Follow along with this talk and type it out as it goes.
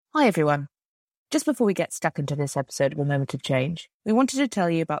Hi everyone. Just before we get stuck into this episode of A Moment of Change, we wanted to tell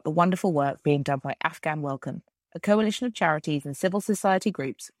you about the wonderful work being done by Afghan Welcome, a coalition of charities and civil society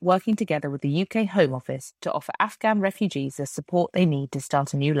groups working together with the UK Home Office to offer Afghan refugees the support they need to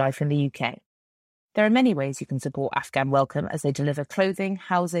start a new life in the UK. There are many ways you can support Afghan Welcome as they deliver clothing,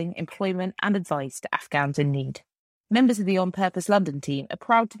 housing, employment and advice to Afghans in need. Members of the On Purpose London team are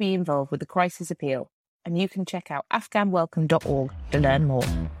proud to be involved with the Crisis Appeal, and you can check out afghanwelcome.org to learn more.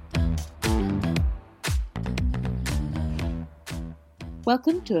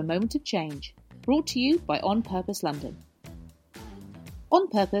 Welcome to A Moment of Change, brought to you by On Purpose London. On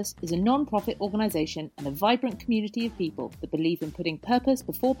Purpose is a non-profit organisation and a vibrant community of people that believe in putting purpose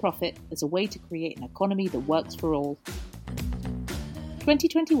before profit as a way to create an economy that works for all.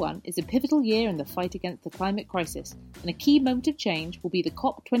 2021 is a pivotal year in the fight against the climate crisis, and a key moment of change will be the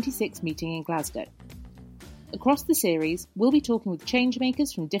COP26 meeting in Glasgow. Across the series, we'll be talking with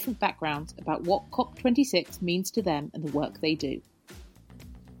changemakers from different backgrounds about what COP26 means to them and the work they do.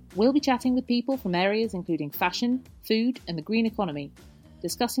 We'll be chatting with people from areas including fashion, food and the green economy,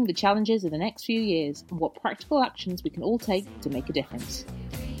 discussing the challenges of the next few years and what practical actions we can all take to make a difference.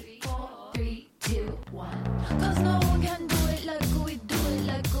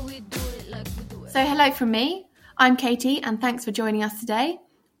 So hello from me, I'm Katie and thanks for joining us today.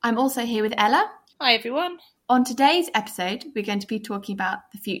 I'm also here with Ella. Hi everyone. On today's episode, we're going to be talking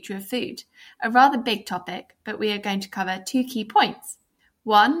about the future of food, a rather big topic, but we are going to cover two key points.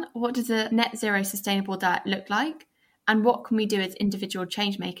 One, what does a net zero sustainable diet look like? And what can we do as individual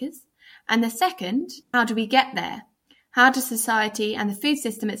change makers? And the second, how do we get there? How does society and the food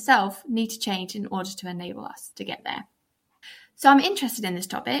system itself need to change in order to enable us to get there? So I'm interested in this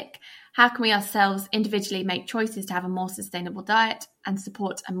topic. How can we ourselves individually make choices to have a more sustainable diet and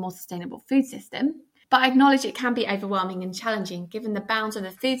support a more sustainable food system? But I acknowledge it can be overwhelming and challenging given the bounds of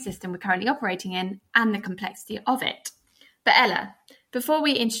the food system we're currently operating in and the complexity of it. But Ella, before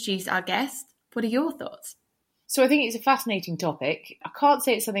we introduce our guest, what are your thoughts? So I think it's a fascinating topic. I can't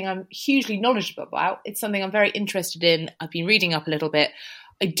say it's something I'm hugely knowledgeable about. It's something I'm very interested in. I've been reading up a little bit.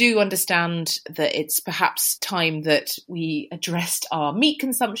 I do understand that it's perhaps time that we addressed our meat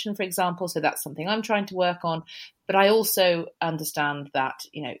consumption, for example. So that's something I'm trying to work on. But I also understand that,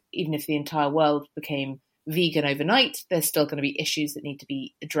 even if the entire world became vegan overnight, there's still going to be issues that need to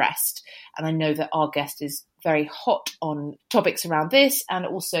be addressed. And I know that our guest is very hot on topics around this and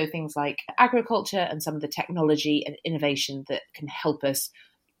also things like agriculture and some of the technology and innovation that can help us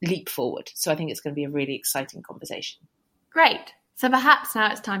leap forward. So I think it's going to be a really exciting conversation. Great. So perhaps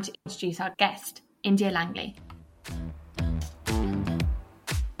now it's time to introduce our guest, India Langley.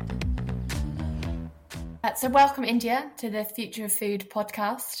 So welcome, India, to the Future of Food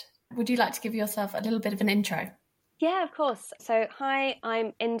podcast. Would you like to give yourself a little bit of an intro? Yeah, of course. So hi,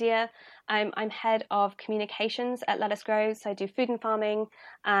 I'm India. I'm head of communications at Let Us Grow. So I do food and farming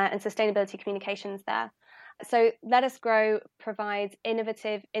and sustainability communications there. So Let Us Grow provides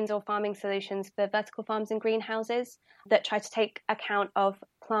innovative indoor farming solutions for vertical farms and greenhouses that try to take account of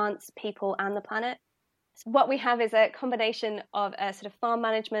plants, people and the planet. So what we have is a combination of a sort of farm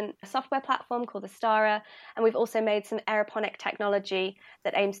management software platform called Astara, and we've also made some aeroponic technology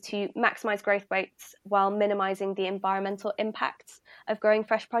that aims to maximise growth rates while minimising the environmental impacts of growing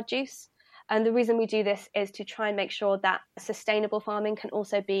fresh produce. And the reason we do this is to try and make sure that sustainable farming can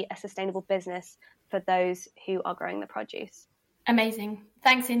also be a sustainable business for those who are growing the produce. Amazing.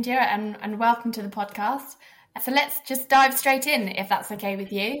 Thanks, India, and welcome to the podcast. So let's just dive straight in, if that's okay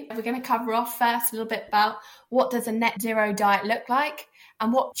with you. We're going to cover off first a little bit about what does a net zero diet look like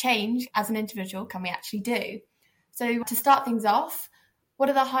and what change as an individual can we actually do. So to start things off, what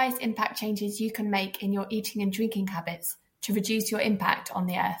are the highest impact changes you can make in your eating and drinking habits to reduce your impact on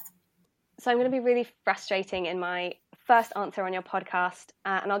the earth? So I'm going to be really frustrating in my first answer on your podcast,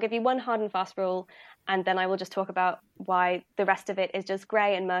 and I'll give you one hard and fast rule, and then I will just talk about why the rest of it is just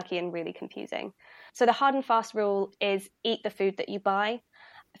grey and murky and really confusing. So the hard and fast rule is eat the food that you buy.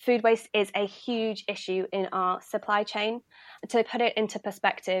 Food waste is a huge issue in our supply chain. To put it into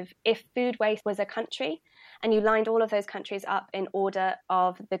perspective, if food waste was a country and you lined all of those countries up in order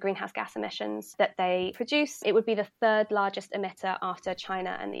of the greenhouse gas emissions that they produce, it would be the third largest emitter after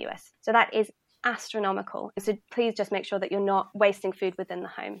China and the US. So that is astronomical. So please just make sure that you're not wasting food within the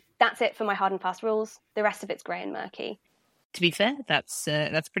home. That's it for my hard and fast rules. The rest of it's grey and murky. To be fair, that's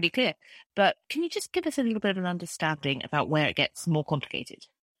pretty clear. But can you just give us a little bit of an understanding about where it gets more complicated?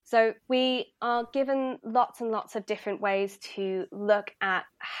 So we are given lots and lots of different ways to look at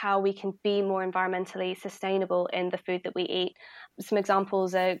how we can be more environmentally sustainable in the food that we eat. Some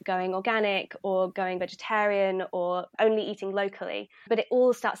examples are going organic or going vegetarian or only eating locally, but it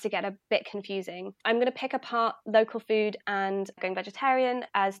all starts to get a bit confusing. I'm going to pick apart local food and going vegetarian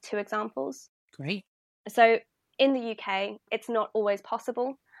as two examples. Great. So in the UK, it's not always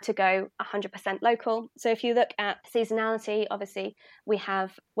possible to go 100% local. So if you look at seasonality, obviously we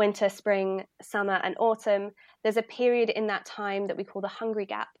have winter, spring, summer and autumn. There's a period in that time that we call the hungry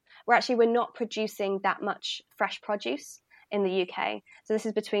gap, where actually we're not producing that much fresh produce in the UK. So this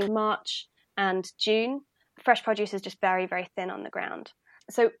is between March and June. Fresh produce is just very, very thin on the ground.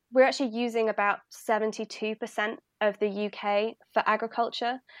 So we're actually using about 72% of the UK for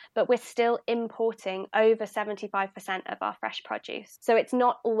agriculture, but we're still importing over 75% of our fresh produce. So it's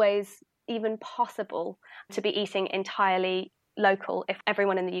not always even possible to be eating entirely local if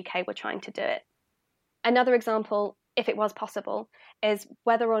everyone in the UK were trying to do it. Another example, if it was possible, is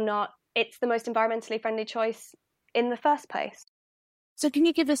whether or not it's the most environmentally friendly choice in the first place. So can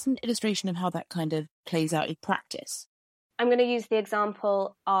you give us an illustration of how that kind of plays out in practice? I'm going to use the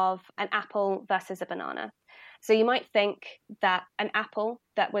example of an apple versus a banana. So you might think that an apple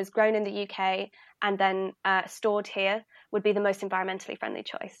that was grown in the UK and then stored here would be the most environmentally friendly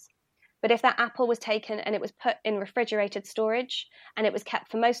choice. But if that apple was taken and it was put in refrigerated storage and it was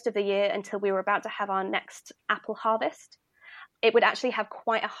kept for most of the year until we were about to have our next apple harvest, it would actually have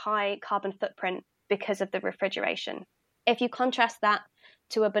quite a high carbon footprint because of the refrigeration. If you contrast that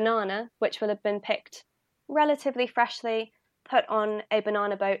to a banana, which will have been picked relatively freshly, put on a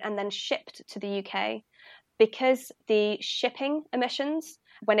banana boat and then shipped to the UK, because the shipping emissions,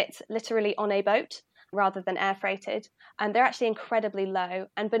 when it's literally on a boat rather than air freighted, and they're actually incredibly low.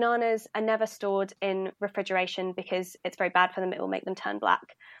 And bananas are never stored in refrigeration because it's very bad for them. It will make them turn black.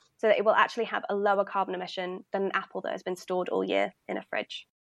 So that it will actually have a lower carbon emission than an apple that has been stored all year in a fridge.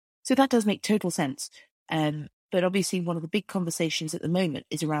 So that does make total sense. But obviously one of the big conversations at the moment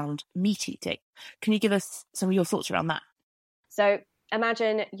is around meat eating. Can you give us some of your thoughts around that? So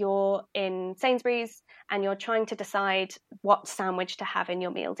imagine you're in Sainsbury's and you're trying to decide what sandwich to have in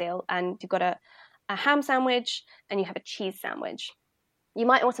your meal deal. And you've got a ham sandwich and you have a cheese sandwich. You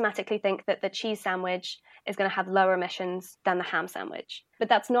might automatically think that the cheese sandwich is going to have lower emissions than the ham sandwich. But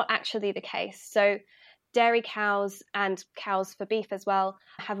that's not actually the case. So dairy cows and cows for beef as well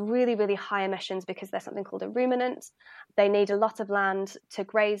have really, really high emissions because they're something called a ruminant. They need a lot of land to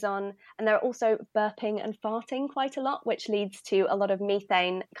graze on, and they're also burping and farting quite a lot, which leads to a lot of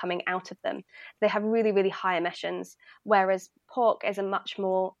methane coming out of them. They have really, really high emissions, whereas pork is a much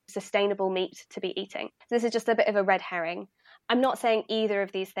more sustainable meat to be eating. So this is just a bit of a red herring. I'm not saying either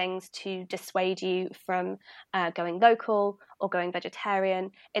of these things to dissuade you from going local or going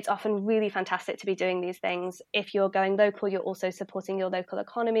vegetarian. It's often really fantastic to be doing these things. If you're going local, you're also supporting your local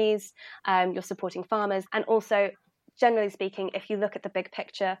economies, you're supporting farmers, and also, generally speaking, if you look at the big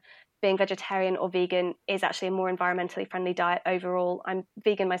picture, being vegetarian or vegan is actually a more environmentally friendly diet overall. I'm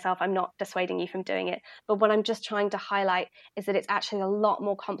vegan myself, I'm not dissuading you from doing it. But what I'm just trying to highlight is that it's actually a lot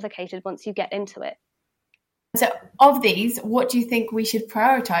more complicated once you get into it. So of these, what do you think we should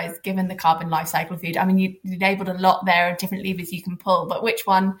prioritise given the carbon life cycle of food? I mean, you labelled a lot there of different levers you can pull, but which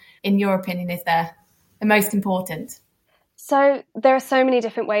one, in your opinion, is the most important? So there are so many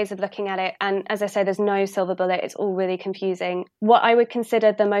different ways of looking at it. And as I say, there's no silver bullet. It's all really confusing. What I would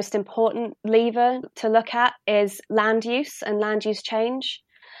consider the most important lever to look at is land use and land use change.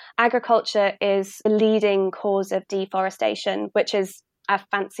 Agriculture is the leading cause of deforestation, which is a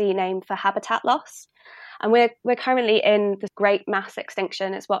fancy name for habitat loss. And we're currently in this great mass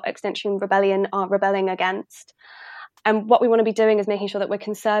extinction. It's what Extinction Rebellion are rebelling against. And what we want to be doing is making sure that we're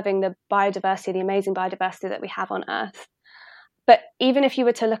conserving the biodiversity, the amazing biodiversity that we have on Earth. But even if you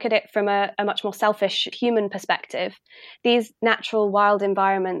were to look at it from a much more selfish human perspective, these natural wild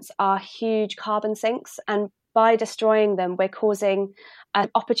environments are huge carbon sinks. And by destroying them, we're causing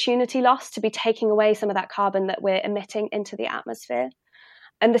an opportunity loss to be taking away some of that carbon that we're emitting into the atmosphere.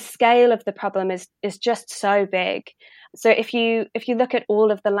 And the scale of the problem is just so big. So if you look at all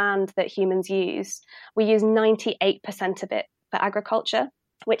of the land that humans use, we use 98% of it for agriculture,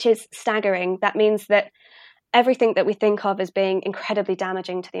 which is staggering. That means that everything that we think of as being incredibly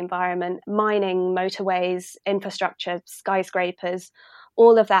damaging to the environment, mining, motorways, infrastructure, skyscrapers,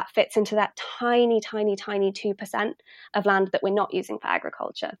 all of that fits into that tiny, tiny, tiny 2% of land that we're not using for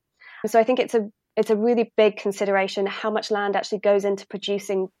agriculture. So I think it's a really big consideration how much land actually goes into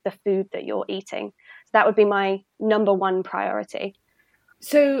producing the food that you're eating. So that would be my number one priority.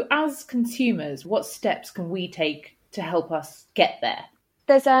 So as consumers, what steps can we take to help us get there?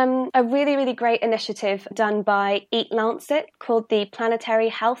 There's a really, really great initiative done by Eat Lancet called the Planetary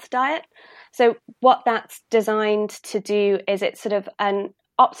Health Diet. So what that's designed to do is it's sort of an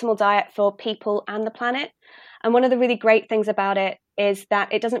optimal diet for people and the planet. And one of the really great things about it is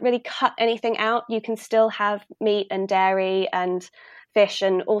that it doesn't really cut anything out. You can still have meat and dairy and fish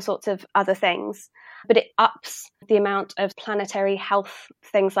and all sorts of other things, but it ups the amount of planetary health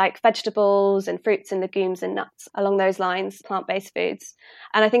things like vegetables and fruits and legumes and nuts along those lines, plant-based foods.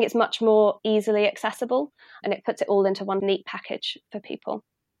 And I think it's much more easily accessible, and it puts it all into one neat package for people.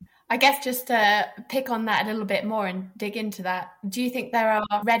 I guess just to pick on that a little bit more and dig into that, do you think there are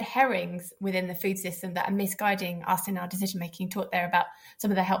red herrings within the food system that are misguiding us in our decision making? You talked there about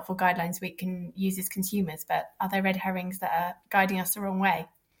some of the helpful guidelines we can use as consumers, but are there red herrings that are guiding us the wrong way?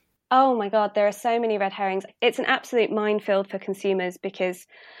 Oh my God, there are so many red herrings. It's an absolute minefield for consumers, because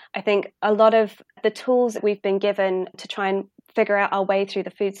I think a lot of the tools that we've been given to try and figure out our way through the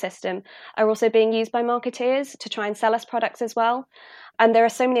food system are also being used by marketeers to try and sell us products as well. And there are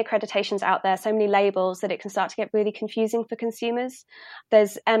so many accreditations out there, so many labels, that it can start to get really confusing for consumers.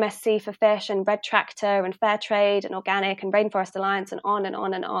 There's MSC for fish and Red Tractor and Fair Trade and Organic and Rainforest Alliance and on and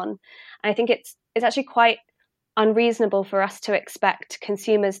on and on. And I think it's actually quite unreasonable for us to expect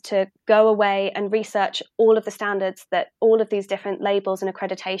consumers to go away and research all of the standards that all of these different labels and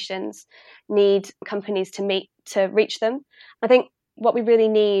accreditations need companies to meet to reach them. I think what we really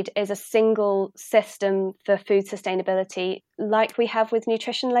need is a single system for food sustainability, like we have with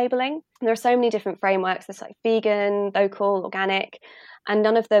nutrition labeling. There are so many different frameworks. There's like vegan, local, organic, and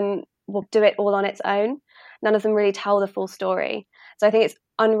none of them will do it all on its own. None of them really tell the full story. So I think it's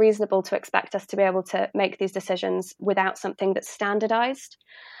unreasonable to expect us to be able to make these decisions without something that's standardized.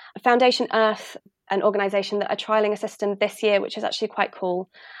 Foundation Earth, an organization that are trialing a system this year, which is actually quite cool.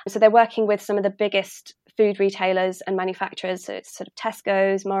 So they're working with some of the biggest food retailers and manufacturers. So it's sort of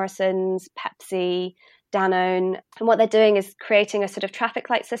Tesco's, Morrison's, Pepsi, Danone. And what they're doing is creating a sort of traffic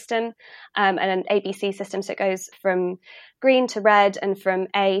light system and an ABC system. So it goes from green to red and from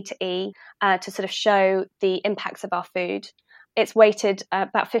A to E to sort of show the impacts of our food. It's weighted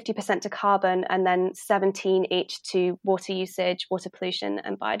about 50% to carbon and then 17 each to water usage, water pollution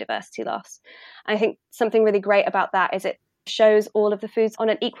and biodiversity loss. And I think something really great about that is it shows all of the foods on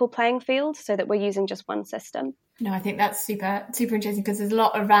an equal playing field so that we're using just one system. No, I think that's super interesting, because there's a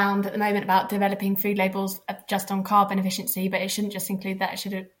lot around at the moment about developing food labels just on carbon efficiency, but it shouldn't just include that. It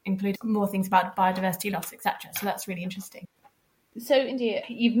should include more things about biodiversity loss, etc. So that's really interesting. So, India,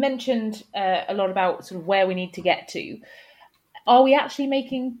 you've mentioned a lot about sort of where we need to get to. Are we actually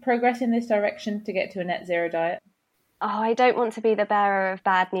making progress in this direction to get to a net zero diet? Oh, I don't want to be the bearer of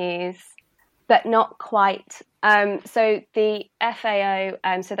bad news, but not quite. So the FAO,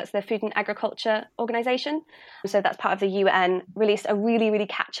 so that's the Food and Agriculture Organization, so that's part of the UN, released a really, really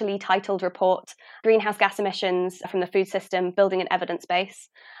catchily titled report, Greenhouse Gas Emissions from the Food System, Building an Evidence Base,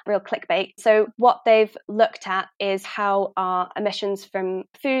 real clickbait. So what they've looked at is how our emissions from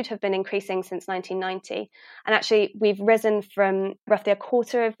food have been increasing since 1990. And actually, we've risen from roughly a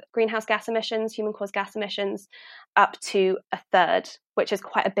quarter of greenhouse gas emissions, human-caused gas emissions, up to a third, which is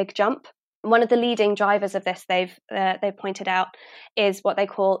quite a big jump. One of the leading drivers of this, they've pointed out, is what they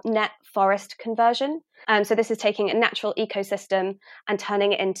call net forest conversion. So this is taking a natural ecosystem and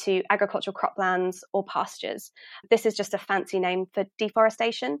turning it into agricultural croplands or pastures. This is just a fancy name for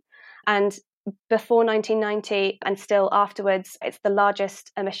deforestation. And before 1990 and still afterwards, it's the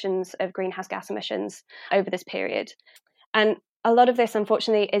largest emissions of greenhouse gas emissions over this period. And a lot of this,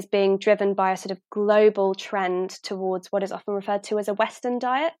 unfortunately, is being driven by a sort of global trend towards what is often referred to as a Western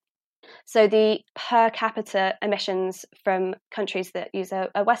diet. So the per capita emissions from countries that use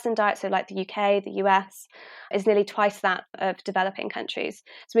a Western diet, so like the UK, the US, is nearly twice that of developing countries.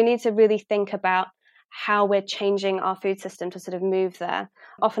 So we need to really think about how we're changing our food system to sort of move there.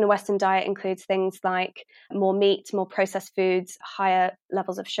 Often a Western diet includes things like more meat, more processed foods, higher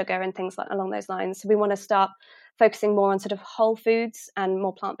levels of sugar and things like along those lines. So we want to start focusing more on sort of whole foods and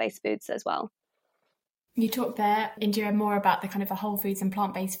more plant-based foods as well. You talked there, India, more about the kind of the whole foods and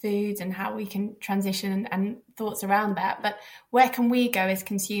plant-based foods and how we can transition and thoughts around that. But where can we go as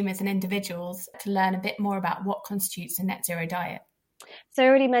consumers and individuals to learn a bit more about what constitutes a net zero diet? So I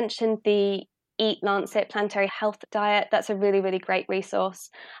already mentioned the Eat Lancet Planetary Health Diet. That's a really, really great resource.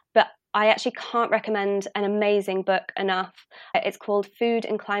 But I actually can't recommend an amazing book enough. It's called Food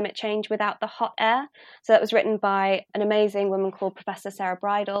and Climate Change Without the Hot Air. So that was written by an amazing woman called Professor Sarah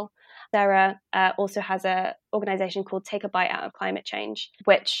Bridle. Sarah also has an organisation called Take a Bite Out of Climate Change,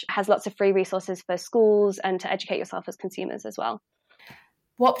 which has lots of free resources for schools and to educate yourself as consumers as well.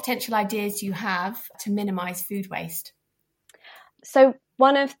 What potential ideas do you have to minimise food waste? So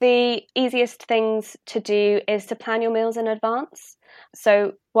one of the easiest things to do is to plan your meals in advance.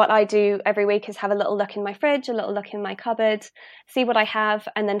 So what I do every week is have a little look in my fridge, a little look in my cupboard, see what I have,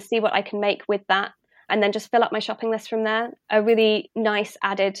 and then see what I can make with that, and then just fill up my shopping list from there. A really nice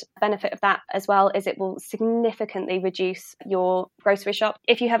added benefit of that as well is it will significantly reduce your grocery shop.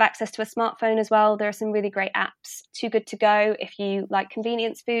 If you have access to a smartphone as well, there are some really great apps. Too Good To Go, if you like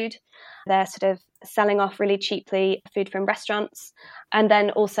convenience food, they're sort of selling off really cheaply food from restaurants. And then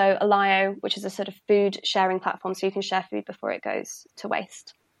also Alio, which is a sort of food sharing platform, so you can share food before it goes to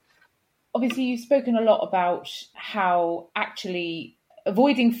waste. Obviously, you've spoken a lot about how actually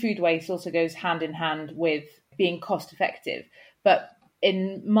avoiding food waste also goes hand in hand with being cost effective. But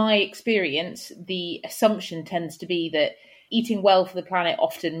in my experience, the assumption tends to be that eating well for the planet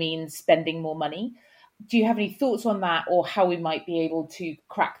often means spending more money. Do you have any thoughts on that, or how we might be able to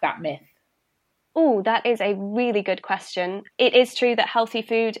crack that myth? Oh, that is a really good question. It is true that healthy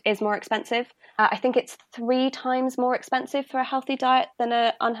food is more expensive. I think it's 3 times more expensive for a healthy diet than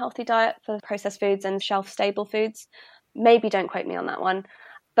an unhealthy diet for processed foods and shelf-stable foods. Maybe don't quote me on that one.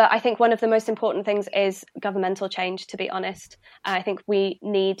 But I think one of the most important things is governmental change, to be honest. I think we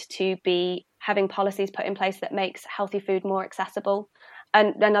need to be having policies put in place that makes healthy food more accessible.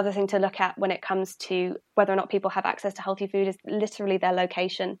 And another thing to look at when it comes to whether or not people have access to healthy food is literally their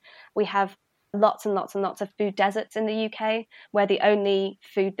location. We have lots and lots and lots of food deserts in the UK where the only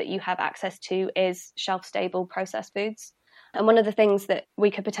food that you have access to is shelf-stable processed foods. And one of the things that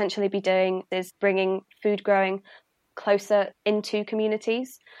we could potentially be doing is bringing food growing closer into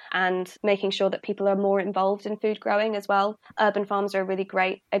communities and making sure that people are more involved in food growing as well. Urban farms are a really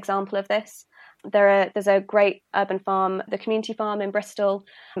great example of this. There's a great urban farm, the Community Farm in Bristol,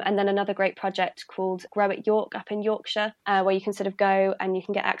 and then another great project called Grow at York up in Yorkshire, where you can sort of go and you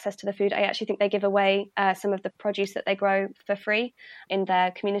can get access to the food. I actually think they give away some of the produce that they grow for free in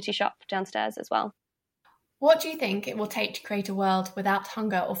their community shop downstairs as well. What do you think it will take to create a world without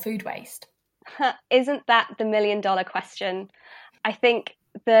hunger or food waste? Isn't that the $1 million question? I think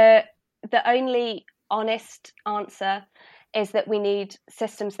the only honest answer is that we need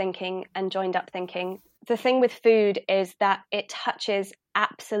systems thinking and joined up thinking. The thing with food is that it touches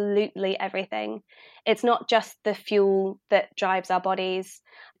absolutely everything. It's not just the fuel that drives our bodies.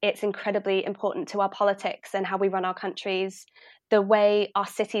 It's incredibly important to our politics and how we run our countries. The way our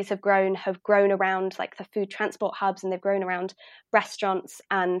cities have grown around like the food transport hubs, and they've grown around restaurants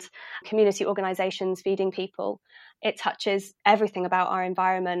and community organizations feeding people. It touches everything about our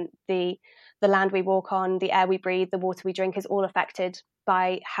environment. The land we walk on, the air we breathe, the water we drink is all affected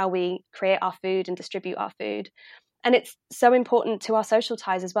by how we create our food and distribute our food. And it's so important to our social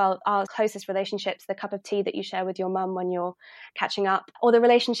ties as well, our closest relationships, the cup of tea that you share with your mum when you're catching up, or the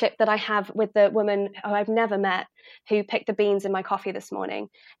relationship that I have with the woman who I've never met who picked the beans in my coffee this morning.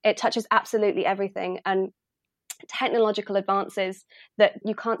 It touches absolutely everything. And technological advances that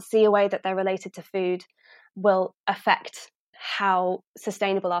you can't see a way that they're related to food will affect how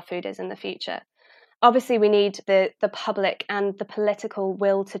sustainable our food is in the future. Obviously, we need the public and the political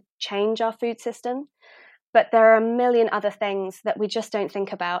will to change our food system. But there are a million other things that we just don't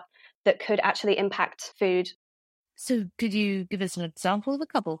think about that could actually impact food. So could you give us an example of a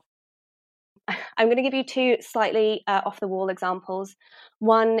couple? I'm going to give you 2 slightly off-the-wall examples.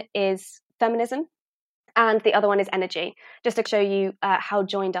 One is feminism, and the other one is energy, just to show you how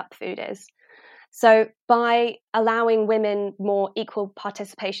joined up food is. So by allowing women more equal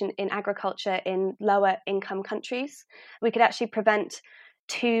participation in agriculture in lower income countries, we could actually prevent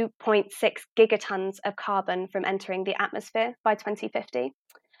 2.6 gigatons of carbon from entering the atmosphere by 2050.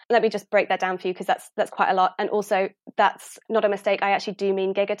 Let me just break that down for you because that's quite a lot. And also, that's not a mistake. I actually do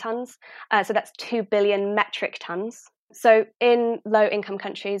mean gigatons. So that's 2 billion metric tons. So in low-income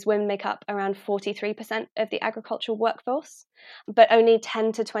countries, women make up around 43% of the agricultural workforce, but only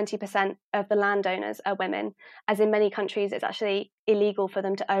 10 to 20% of the landowners are women, as in many countries it's actually illegal for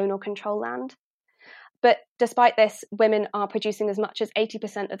them to own or control land. But despite this, women are producing as much as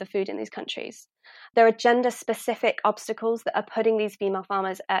 80% of the food in these countries. There are gender-specific obstacles that are putting these female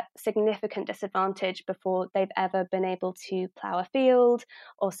farmers at significant disadvantage before they've ever been able to plough a field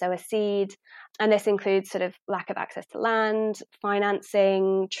or sow a seed. And this includes sort of lack of access to land,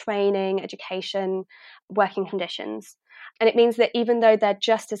 financing, training, education, working conditions. And it means that even though they're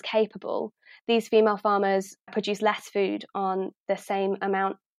just as capable, these female farmers produce less food on the same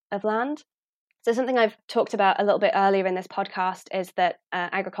amount of land. So something I've talked about a little bit earlier in this podcast is that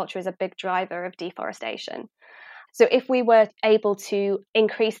agriculture is a big driver of deforestation. So if we were able to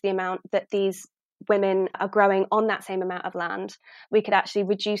increase the amount that these women are growing on that same amount of land, we could actually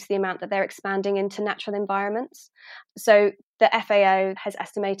reduce the amount that they're expanding into natural environments. So the FAO has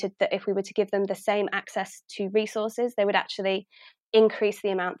estimated that if we were to give them the same access to resources, they would actually increase the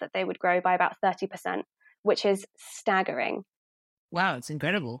amount that they would grow by about 30%, which is staggering. Wow, it's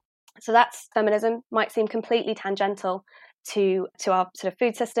incredible. So that's feminism. Might seem completely tangential to our sort of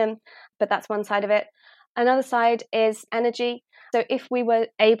food system, but that's one side of it. Another side is energy. So if we were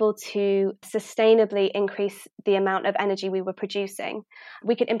able to sustainably increase the amount of energy we were producing,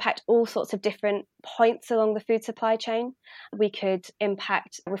 we could impact all sorts of different points along the food supply chain. We could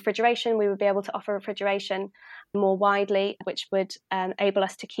impact refrigeration. We would be able to offer refrigeration more widely, which would enable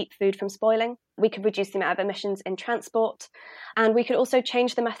us to keep food from spoiling. We could reduce the amount of emissions in transport, and we could also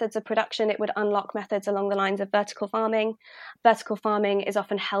change the methods of production. It would unlock methods along the lines of vertical farming. Vertical farming is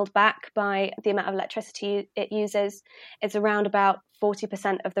often held back by the amount of electricity it uses. It's around about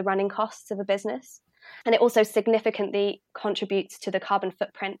 40% of the running costs of a business. And it also significantly contributes to the carbon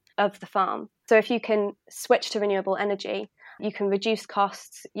footprint of the farm. So if you can switch to renewable energy, you can reduce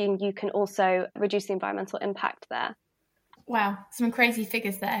costs, you can also reduce the environmental impact there. Wow, some crazy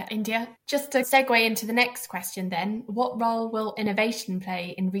figures there, India. Just to segue into the next question then, what role will innovation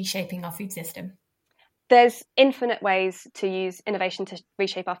play in reshaping our food system? There's infinite ways to use innovation to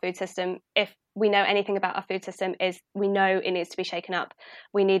reshape our food system. If we know anything about our food system, is we know it needs to be shaken up.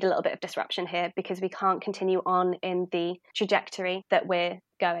 We need a little bit of disruption here because we can't continue on in the trajectory that we're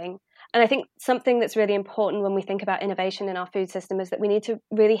going. And I think something that's really important when we think about innovation in our food system is that we need to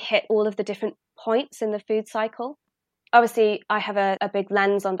really hit all of the different points in the food cycle. Obviously, I have a big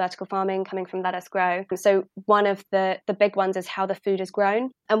lens on vertical farming coming from Let Us Grow. So one of the big ones is how the food is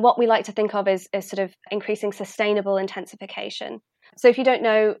grown. And what we like to think of is sort of increasing sustainable intensification. So if you don't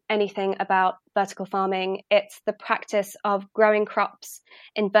know anything about vertical farming, it's the practice of growing crops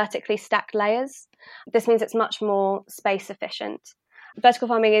in vertically stacked layers. This means it's much more space efficient. Vertical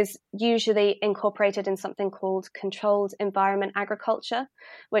farming is usually incorporated in something called controlled environment agriculture,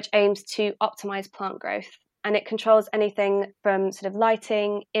 which aims to optimize plant growth. And it controls anything from sort of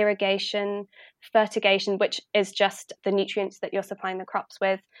lighting, irrigation, fertigation, which is just the nutrients that you're supplying the crops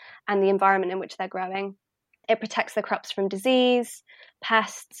with, and the environment in which they're growing. It protects the crops from disease,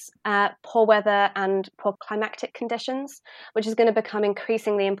 pests, poor weather, and poor climatic conditions, which is going to become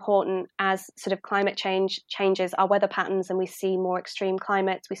increasingly important as sort of climate change changes our weather patterns and we see more extreme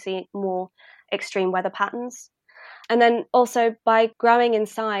climates, we see more extreme weather patterns. And then also by growing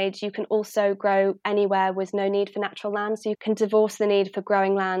inside, you can also grow anywhere with no need for natural land. So you can divorce the need for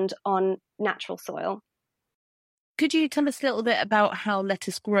growing land on natural soil. Could you tell us a little bit about how Let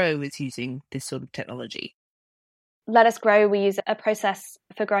Us Grow is using this sort of technology? Let Us Grow, we use a process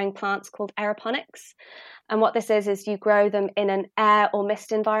for growing plants called aeroponics. And what this is you grow them in an air or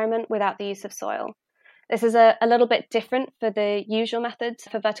mist environment without the use of soil. This is a little bit different for the usual methods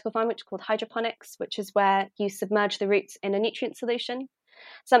for vertical farming, which is called hydroponics, which is where you submerge the roots in a nutrient solution.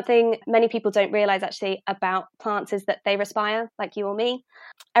 Something many people don't realize actually about plants is that they respire like you or me.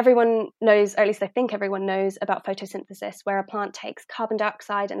 Everyone knows, or at least I think everyone knows, about photosynthesis, where a plant takes carbon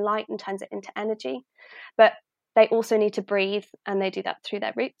dioxide and light and turns it into energy. But they also need to breathe, and they do that through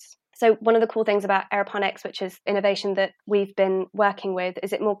their roots. So one of the cool things about aeroponics, which is innovation that we've been working with,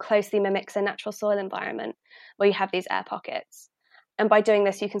 is it more closely mimics a natural soil environment where you have these air pockets. And by doing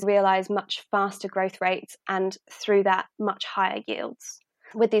this, you can realize much faster growth rates and through that, much higher yields.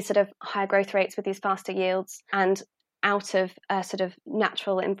 With these sort of higher growth rates, with these faster yields and out of a sort of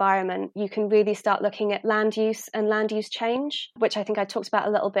natural environment, you can really start looking at land use and land use change, which I think I talked about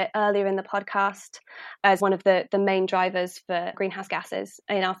a little bit earlier in the podcast as one of the main drivers for greenhouse gases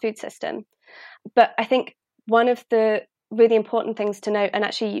in our food system. But I think one of the really important things to note, and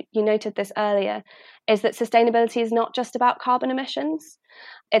actually you noted this earlier, is that sustainability is not just about carbon emissions.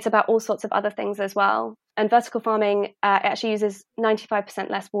 It's about all sorts of other things as well. And vertical farming actually uses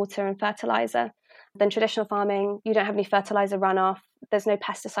 95% less water and fertilizer than traditional farming. You don't have any fertilizer runoff. There's no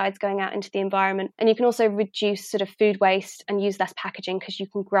pesticides going out into the environment. And you can also reduce sort of food waste and use less packaging because you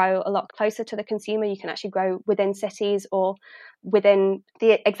can grow a lot closer to the consumer. You can actually grow within cities or within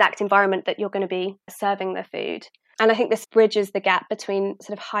the exact environment that you're going to be serving the food. And I think this bridges the gap between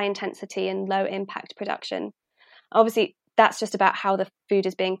sort of high intensity and low impact production. Obviously, that's just about how the food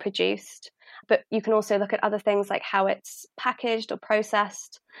is being produced. But you can also look at other things like how it's packaged or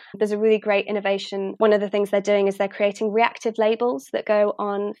processed. There's a really great innovation. One of the things they're doing is they're creating reactive labels that go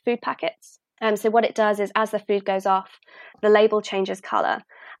on food packets. So what it does is as the food goes off, the label changes colour.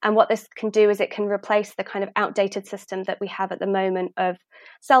 And what this can do is it can replace the kind of outdated system that we have at the moment of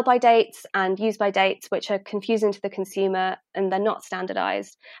sell-by dates and use-by dates, which are confusing to the consumer and they're not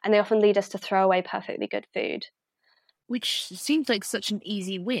standardized. And they often lead us to throw away perfectly good food. Which seems like such an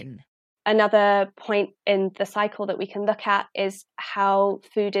easy win. Another point in the cycle that we can look at is how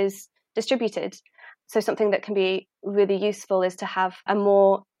food is distributed. So something that can be really useful is to have a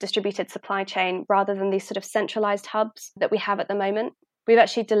more distributed supply chain rather than these sort of centralized hubs that we have at the moment. We've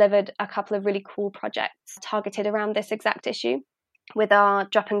actually delivered a couple of really cool projects targeted around this exact issue with our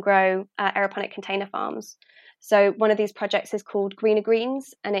drop and grow aeroponic container farms. So one of these projects is called Greener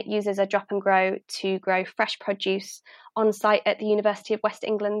Greens, and it uses a drop and grow to grow fresh produce on site at the University of West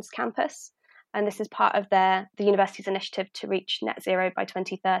England's campus. And this is part of the university's initiative to reach net zero by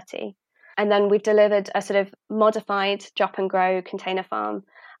 2030. And then we've delivered a sort of modified drop and grow container farm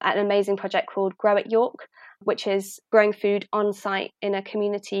at an amazing project called Grow at York, which is growing food on site in a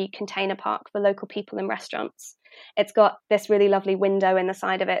community container park for local people and restaurants. It's got this really lovely window in the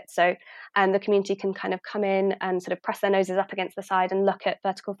side of it, so the community can kind of come in and sort of press their noses up against the side and look at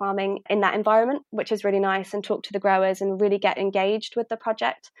vertical farming in that environment, which is really nice, and talk to the growers and really get engaged with the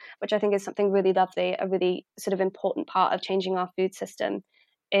project, which I think is something really lovely. A really sort of important part of changing our food system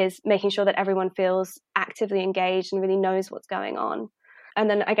is making sure that everyone feels actively engaged and really knows what's going on. And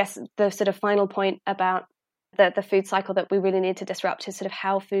then I guess the sort of final point about the food cycle that we really need to disrupt is sort of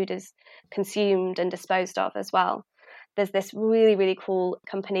how food is consumed and disposed of as well. There's this really, really cool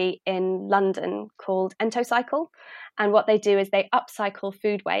company in London called Entocycle. And what they do is they upcycle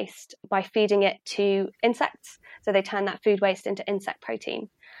food waste by feeding it to insects. So they turn that food waste into insect protein.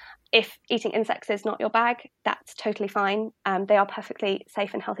 If eating insects is not your bag, that's totally fine. They are perfectly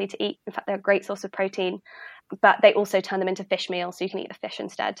safe and healthy to eat. In fact, they're a great source of protein, but they also turn them into fish meal, so you can eat the fish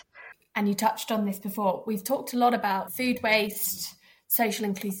instead. And you touched on this before. We've talked a lot about food waste, social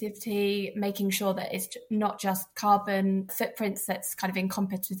inclusivity, making sure that it's not just carbon footprints that's kind of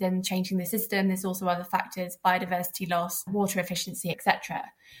encompassed within changing the system. There's also other factors, biodiversity loss, water efficiency, etc.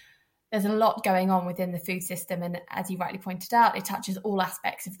 There's a lot going on within the food system, and as you rightly pointed out, it touches all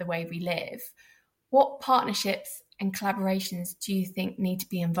aspects of the way we live. What partnerships and collaborations do you think need to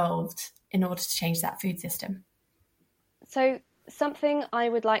be involved in order to change that food system? So something I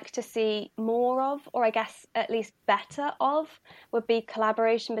would like to see more of, or I guess at least better of, would be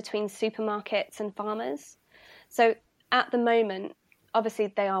collaboration between supermarkets and farmers. So at the moment,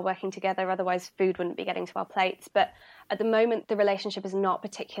 obviously they are working together, otherwise food wouldn't be getting to our plates. But at the moment, the relationship is not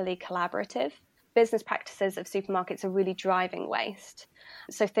particularly collaborative. Business practices of supermarkets are really driving waste.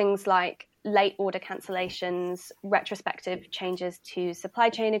 So things like late order cancellations, retrospective changes to supply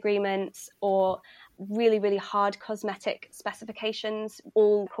chain agreements, or really, really hard cosmetic specifications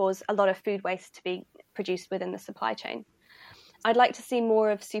all cause a lot of food waste to be produced within the supply chain. I'd like to see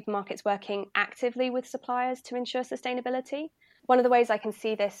more of supermarkets working actively with suppliers to ensure sustainability. One of the ways I can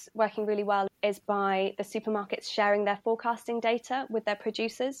see this working really well is by the supermarkets sharing their forecasting data with their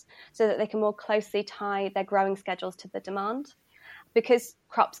producers so that they can more closely tie their growing schedules to the demand. Because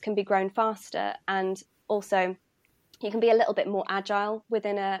crops can be grown faster, and also you can be a little bit more agile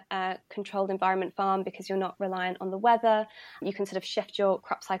within a controlled environment farm because you're not reliant on the weather. You can sort of shift your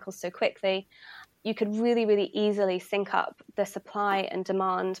crop cycles so quickly. You could really, really easily sync up the supply and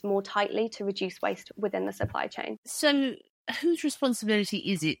demand more tightly to reduce waste within the supply chain. So whose responsibility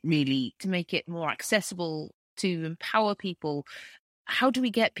is it really to make it more accessible, to empower people? How do we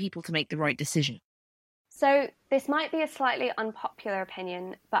get people to make the right decision? So this might be a slightly unpopular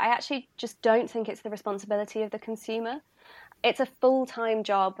opinion, but I actually just don't think it's the responsibility of the consumer. It's a full-time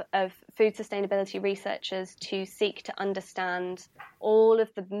job of food sustainability researchers to seek to understand all of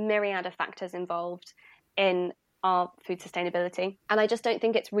the myriad of factors involved in our food sustainability. And I just don't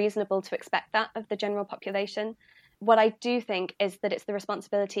think it's reasonable to expect that of the general population. What I do think is that it's the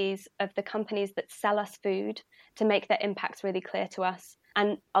responsibilities of the companies that sell us food to make their impacts really clear to us.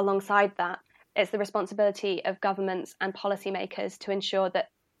 And alongside that, it's the responsibility of governments and policymakers to ensure that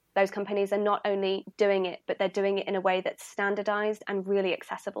those companies are not only doing it, but they're doing it in a way that's standardised and really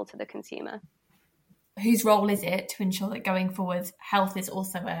accessible to the consumer. Whose role is it to ensure that going forward, health is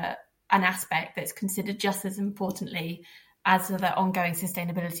also an aspect that's considered just as importantly as the ongoing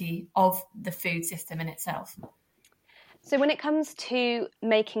sustainability of the food system in itself? So when it comes to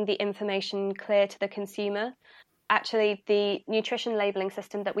making the information clear to the consumer, actually the nutrition labelling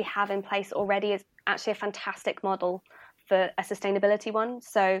system that we have in place already is actually a fantastic model for a sustainability one.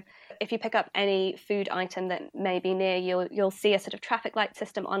 So if you pick up any food item that may be near you, you'll see a sort of traffic light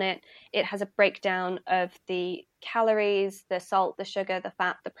system on it. It has a breakdown of the calories, the salt, the sugar, the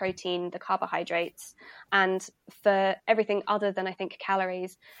fat, the protein, the carbohydrates. And for everything other than, I think,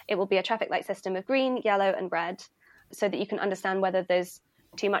 calories, it will be a traffic light system of green, yellow, and red, so that you can understand whether there's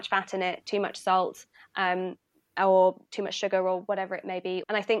too much fat in it, too much salt, or too much sugar, or whatever it may be.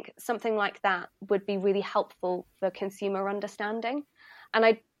 And I think something like that would be really helpful for consumer understanding. And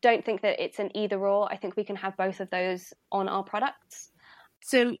I don't think that it's an either or. I think we can have both of those on our products.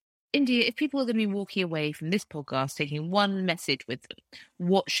 So, India, if people are going to be walking away from this podcast taking one message with them,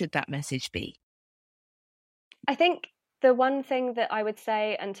 what should that message be? I think the one thing that I would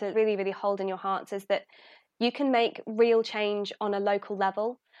say, and to really, really hold in your hearts, is that you can make real change on a local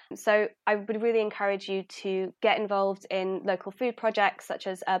level. So I would really encourage you to get involved in local food projects such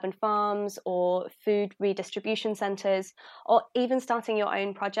as urban farms or food redistribution centres, or even starting your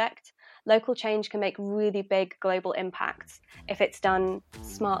own project. Local change can make really big global impacts if it's done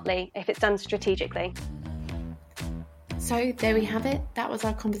smartly, if it's done strategically. So there we have it. That was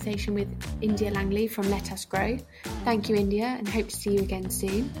our conversation with India Langley from Let Us Grow. Thank you, India, and hope to see you again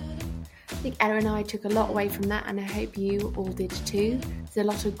soon. I think Ella and I took a lot away from that, and I hope you all did too. There's a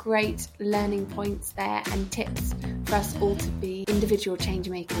lot of great learning points there and tips for us all to be individual change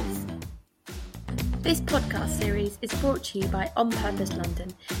makers. This podcast series is brought to you by On Purpose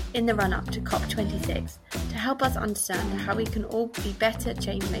London in the run-up to COP26 to help us understand how we can all be better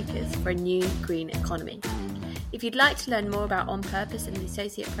change makers for a new green economy. If you'd like to learn more about On Purpose and the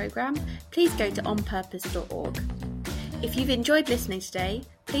associate programme, please go to onpurpose.org. If you've enjoyed listening today,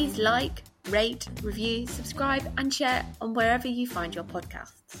 please like, rate, review, subscribe and share on wherever you find your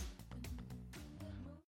podcasts.